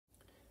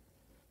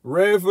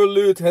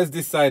Revolut has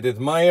decided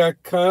my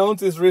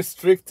account is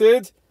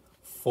restricted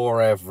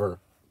forever.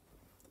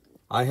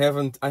 I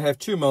have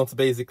 2 months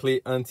basically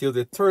until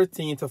the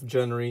 13th of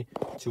January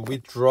to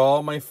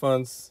withdraw my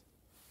funds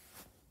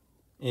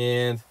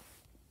and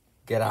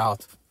get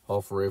out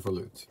of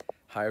Revolut.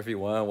 Hi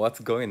everyone, what's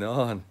going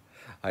on?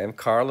 I am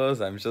Carlos.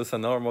 I'm just a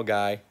normal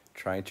guy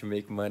trying to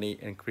make money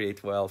and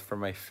create wealth for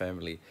my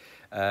family.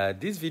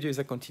 This video is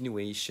a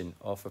continuation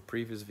of a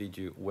previous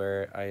video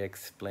where I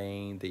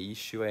explained the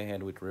issue I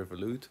had with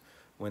Revolut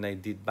when I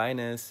did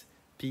Binance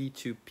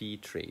P2P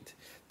trade.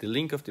 The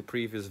link of the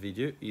previous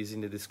video is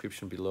in the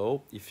description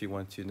below if you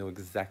want to know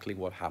exactly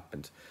what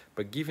happened.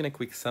 But giving a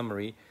quick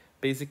summary,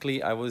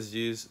 basically I was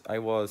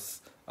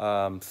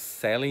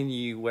selling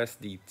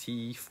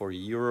USDT for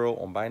Euro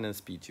on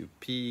Binance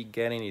P2P,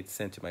 getting it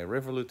sent to my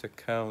Revolut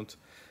account,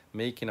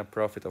 making a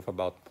profit of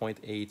about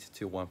 0.8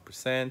 to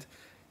 1%,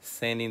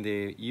 sending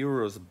the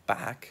euros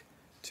back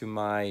to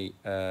my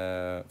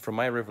from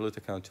my Revolut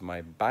account to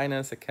my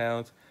Binance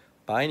account,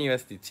 buying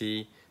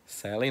USDT,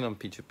 selling on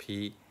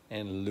P2P,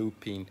 and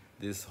looping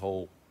this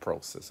whole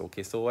process.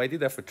 Okay, so I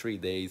did that for 3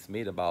 days,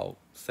 made about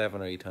 $700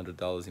 or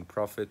 $800 in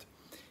profit,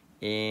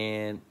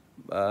 and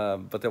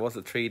but there was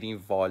a trading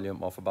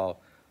volume of about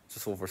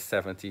just over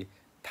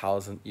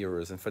 70,000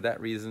 euros, and for that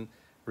reason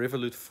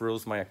Revolut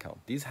froze my account.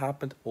 This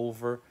happened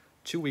over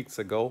 2 weeks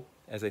ago.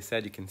 As I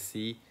said, you can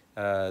see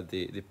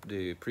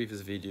the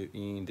previous video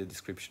in the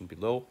description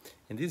below,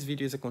 and this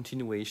video is a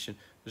continuation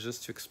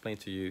just to explain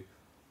to you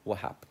what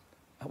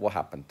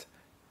happened.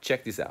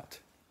 Check this out.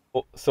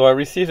 So I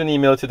received an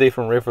email today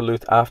from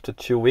Revolut after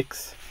 2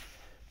 weeks,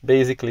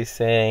 basically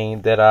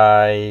saying that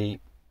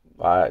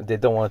they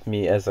don't want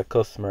me as a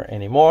customer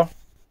anymore.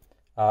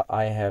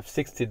 I have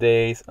 60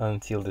 days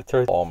until the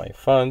 30th all my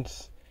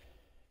funds,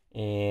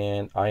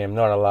 and I am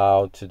not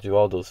allowed to do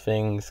all those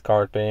things,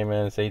 card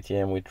payments,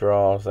 ATM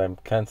withdrawals. I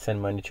can't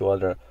send money to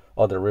other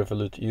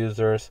Revolut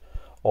users,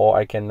 or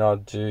I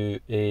cannot do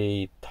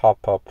a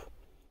top-up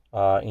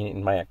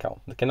in my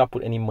account. I cannot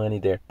put any money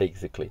there,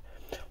 basically.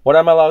 What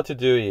I'm allowed to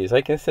do is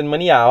I can send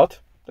money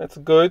out. That's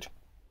good.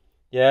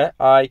 Yeah,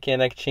 I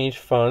can exchange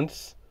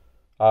funds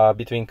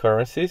between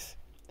currencies.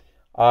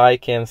 I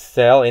can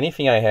sell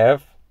anything I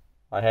have.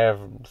 I have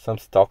some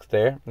stocks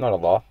there, not a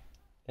lot,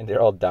 and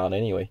they're all down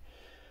anyway.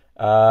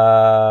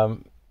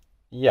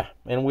 Yeah,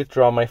 and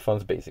withdraw my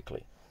funds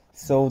basically.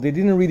 So they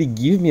didn't really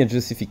give me a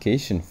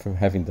justification for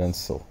having done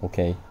so,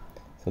 okay?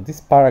 So this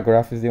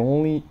paragraph is the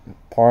only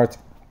part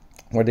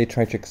where they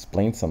try to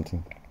explain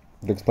something.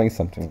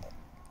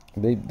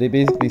 They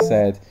basically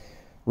said,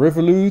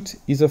 Revolut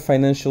is a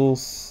financial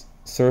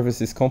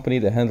services company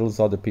that handles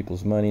other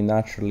people's money.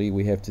 Naturally,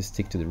 we have to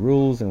stick to the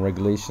rules and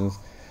regulations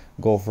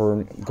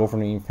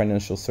governing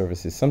financial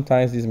services.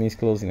 Sometimes this means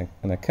closing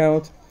an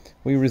account.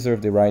 We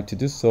reserve the right to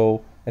do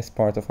so as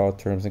part of our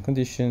terms and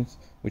conditions,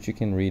 which you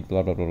can read,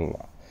 blah, blah, blah, blah,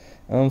 blah.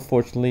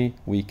 Unfortunately,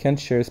 we can't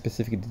share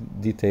specific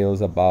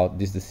details about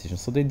this decision.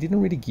 So they didn't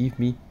really give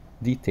me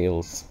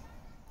details.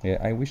 Yeah,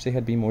 I wish they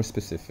had been more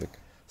specific.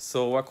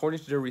 So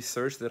according to the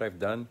research that I've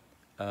done,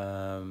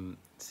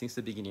 since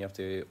the beginning of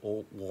the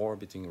war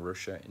between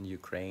Russia and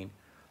Ukraine,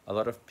 a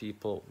lot of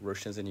people,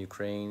 Russians and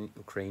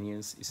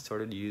Ukrainians,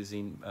 started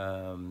using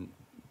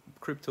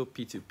crypto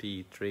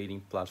P2P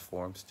trading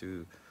platforms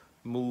to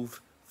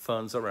move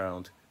funds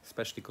around,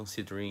 especially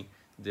considering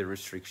the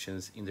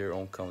restrictions in their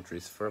own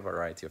countries for a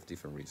variety of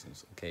different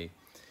reasons, okay?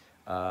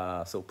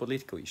 So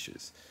political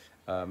issues.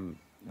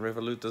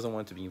 Revolut doesn't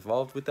want to be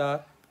involved with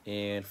that,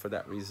 and for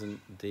that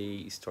reason,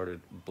 they started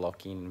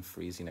blocking and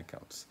freezing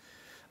accounts.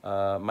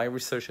 My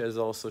research has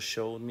also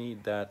shown me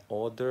that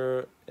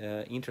other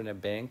internet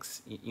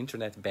banks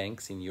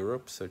in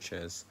Europe, such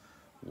as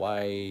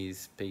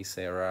Wise,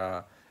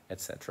 Paysera,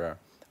 etc.,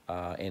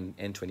 and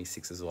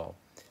N26 as well,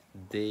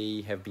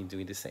 they have been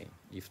doing the same.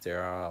 If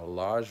there are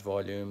large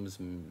volumes,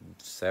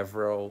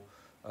 several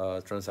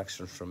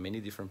transactions from many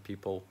different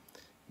people,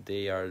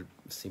 they are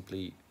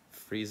simply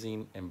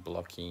freezing and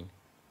blocking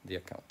the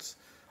accounts.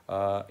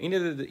 In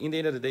the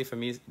end of the day, for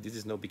me, this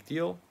is no big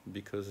deal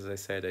because, as I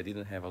said, I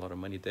didn't have a lot of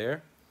money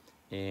there,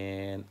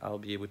 and I'll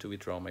be able to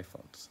withdraw my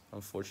funds.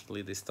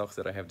 Unfortunately, the stocks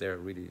that I have there are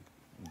really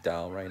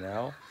down right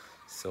now,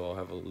 so I'll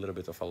have a little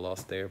bit of a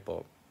loss there,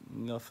 but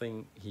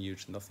nothing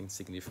huge, nothing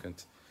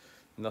significant,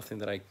 nothing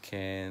that I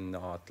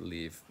cannot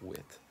live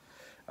with.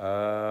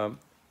 Well,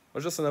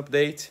 just an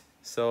update.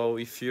 So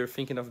if you're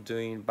thinking of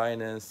doing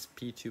Binance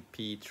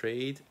P2P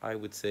trade, I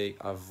would say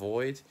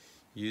avoid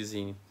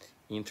using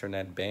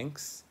internet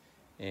banks.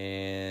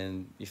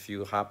 And if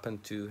you happen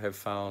to have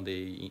found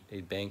a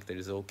bank that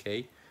is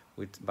okay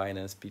with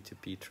Binance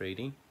P2P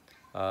trading,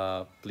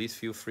 please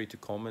feel free to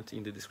comment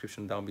in the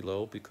description down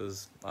below,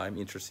 because I'm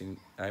interested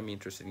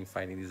in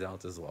finding this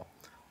out as well.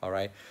 All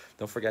right,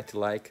 don't forget to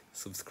like,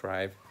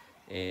 subscribe,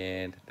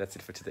 and that's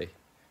it for today.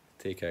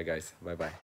 Take care, guys. Bye bye.